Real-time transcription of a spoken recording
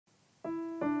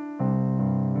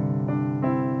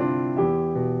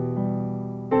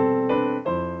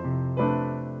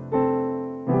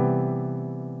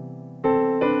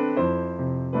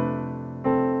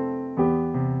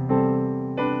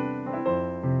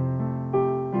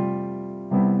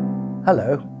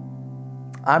Hello,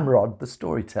 I'm Rod, the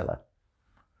storyteller.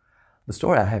 The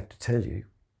story I have to tell you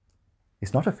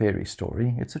is not a fairy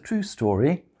story, it's a true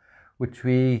story which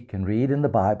we can read in the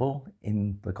Bible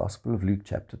in the Gospel of Luke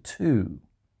chapter 2.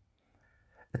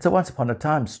 It's a once upon a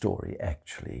time story,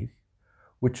 actually,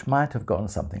 which might have gone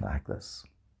something like this.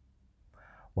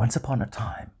 Once upon a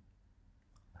time,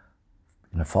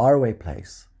 in a faraway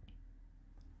place,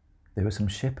 there were some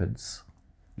shepherds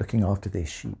looking after their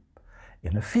sheep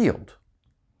in a field.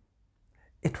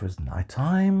 It was night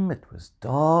time, it was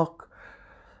dark,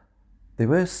 there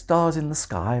were stars in the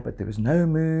sky, but there was no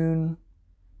moon,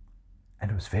 and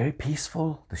it was very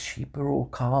peaceful. The sheep were all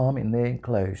calm in their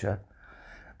enclosure.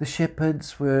 The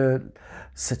shepherds were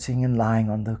sitting and lying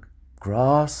on the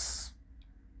grass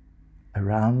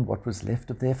around what was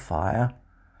left of their fire,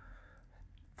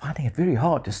 finding it very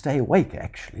hard to stay awake,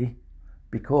 actually,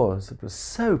 because it was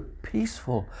so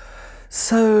peaceful,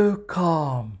 so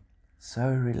calm, so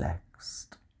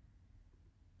relaxed.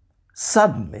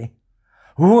 Suddenly,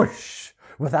 whoosh,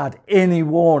 without any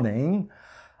warning,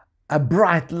 a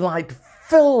bright light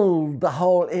filled the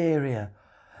whole area,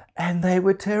 and they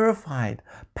were terrified.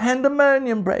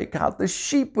 Pandemonium broke out. The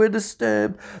sheep were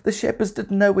disturbed. The shepherds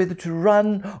didn't know whether to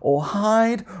run or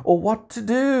hide or what to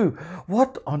do.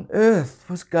 What on earth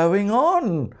was going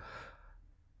on?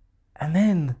 And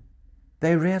then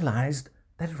they realized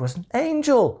that it was an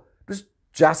angel. It was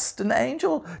just an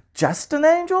angel. Just an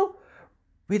angel?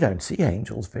 We don't see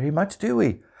angels very much, do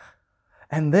we?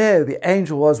 And there the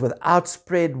angel was with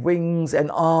outspread wings and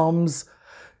arms,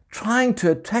 trying to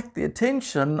attract the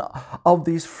attention of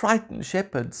these frightened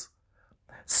shepherds.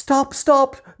 Stop,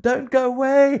 stop, don't go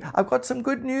away. I've got some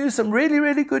good news, some really,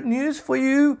 really good news for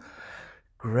you.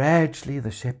 Gradually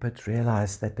the shepherds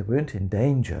realized that they weren't in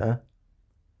danger,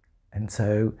 and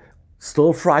so,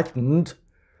 still frightened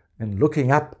and looking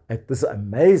up at this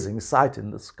amazing sight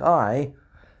in the sky,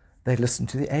 they listened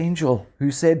to the angel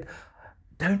who said,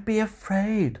 "Don't be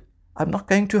afraid. I'm not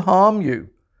going to harm you.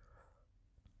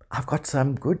 I've got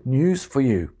some good news for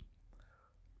you."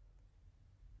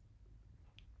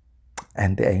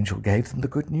 And the angel gave them the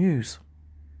good news.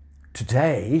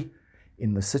 Today,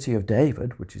 in the city of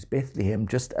David, which is Bethlehem,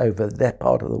 just over that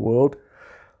part of the world,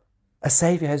 a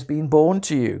Savior has been born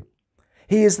to you.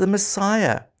 He is the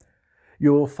Messiah.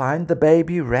 You will find the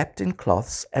baby wrapped in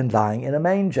cloths and lying in a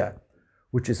manger,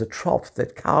 which is a trough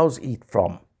that cows eat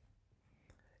from.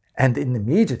 And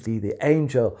immediately the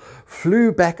angel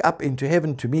flew back up into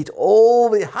heaven to meet all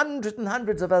the hundreds and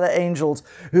hundreds of other angels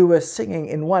who were singing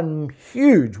in one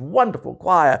huge, wonderful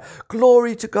choir,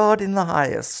 "Glory to God in the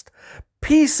highest,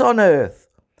 peace on earth."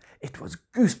 It was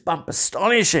goosebump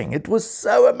astonishing. It was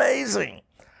so amazing.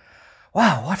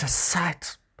 Wow, what a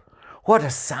sight. What a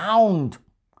sound.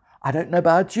 I don't know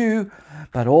about you,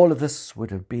 but all of this would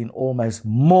have been almost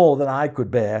more than I could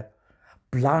bear.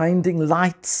 Blinding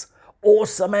lights,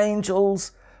 awesome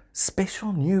angels,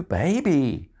 special new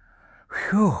baby.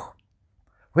 Whew.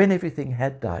 When everything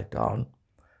had died down,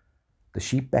 the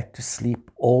sheep back to sleep,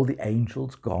 all the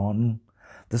angels gone,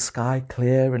 the sky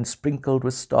clear and sprinkled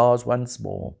with stars once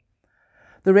more,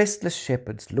 the restless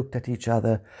shepherds looked at each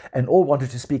other and all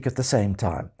wanted to speak at the same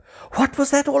time. What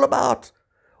was that all about?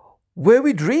 Were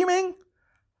we dreaming?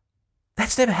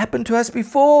 That's never happened to us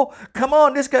before. Come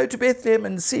on, let's go to Bethlehem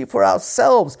and see for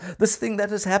ourselves this thing that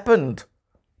has happened.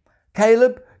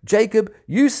 Caleb, Jacob,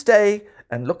 you stay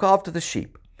and look after the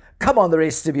sheep. Come on, the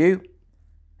rest of you.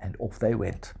 And off they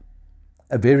went.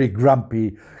 A very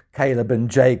grumpy Caleb and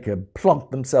Jacob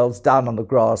plonked themselves down on the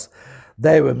grass.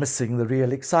 They were missing the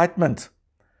real excitement.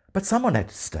 But someone had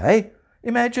to stay.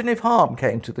 Imagine if harm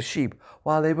came to the sheep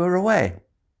while they were away.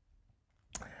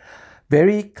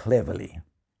 Very cleverly,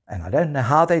 and I don't know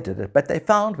how they did it, but they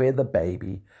found where the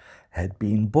baby had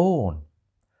been born.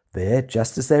 There,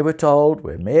 just as they were told,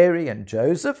 were Mary and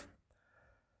Joseph.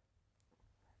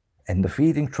 In the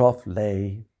feeding trough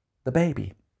lay the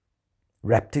baby,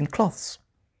 wrapped in cloths.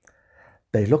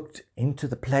 They looked into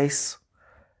the place.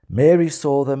 Mary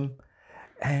saw them,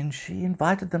 and she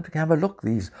invited them to have a look,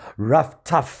 these rough,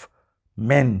 tough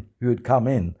men who had come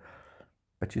in.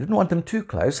 But she didn't want them too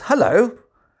close. "Hello,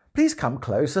 please come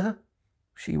closer,"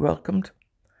 she welcomed.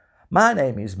 "My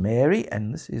name is Mary,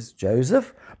 and this is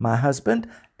Joseph, my husband,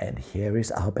 and here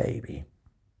is our baby.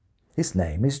 His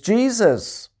name is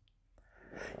Jesus."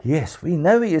 "Yes, we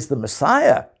know he is the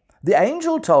Messiah. The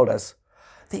angel told us."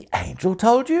 "The angel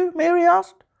told you?" Mary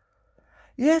asked.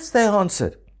 "Yes," they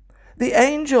answered. "The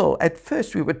angel. At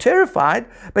first we were terrified,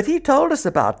 but he told us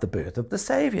about the birth of the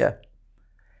Savior."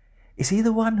 "Is he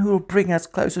the one who will bring us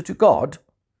closer to God?"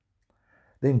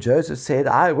 Then Joseph said,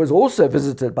 I was also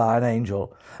visited by an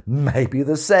angel, maybe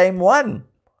the same one.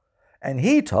 And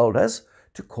he told us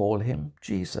to call him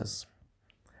Jesus,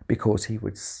 because he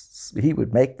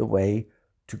would make the way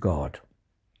to God.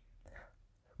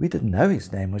 We didn't know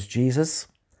his name was Jesus,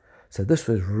 so this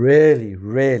was really,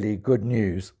 really good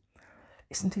news.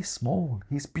 Isn't he small?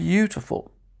 He's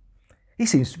beautiful. He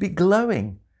seems to be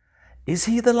glowing. Is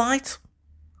he the light?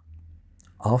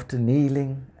 After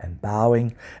kneeling and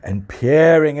bowing and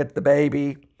peering at the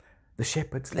baby, the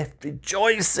shepherds left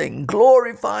rejoicing,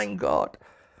 glorifying God.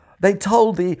 They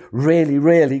told the really,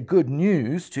 really good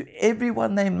news to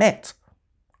everyone they met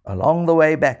along the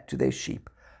way back to their sheep,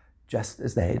 just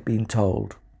as they had been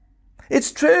told.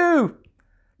 It's true!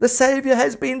 The Saviour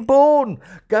has been born!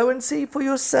 Go and see for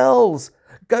yourselves!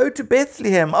 Go to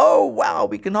Bethlehem! Oh, wow,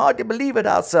 we can hardly believe it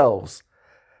ourselves.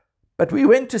 But we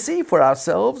went to see for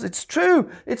ourselves. It's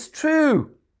true! It's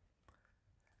true!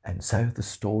 And so the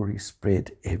story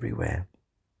spread everywhere.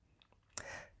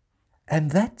 And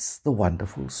that's the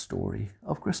wonderful story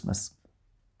of Christmas.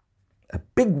 A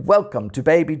big welcome to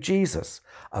baby Jesus,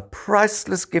 a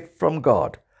priceless gift from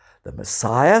God, the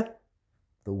Messiah,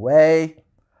 the way,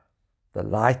 the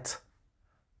light,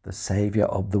 the Saviour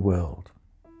of the world.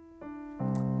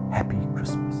 Happy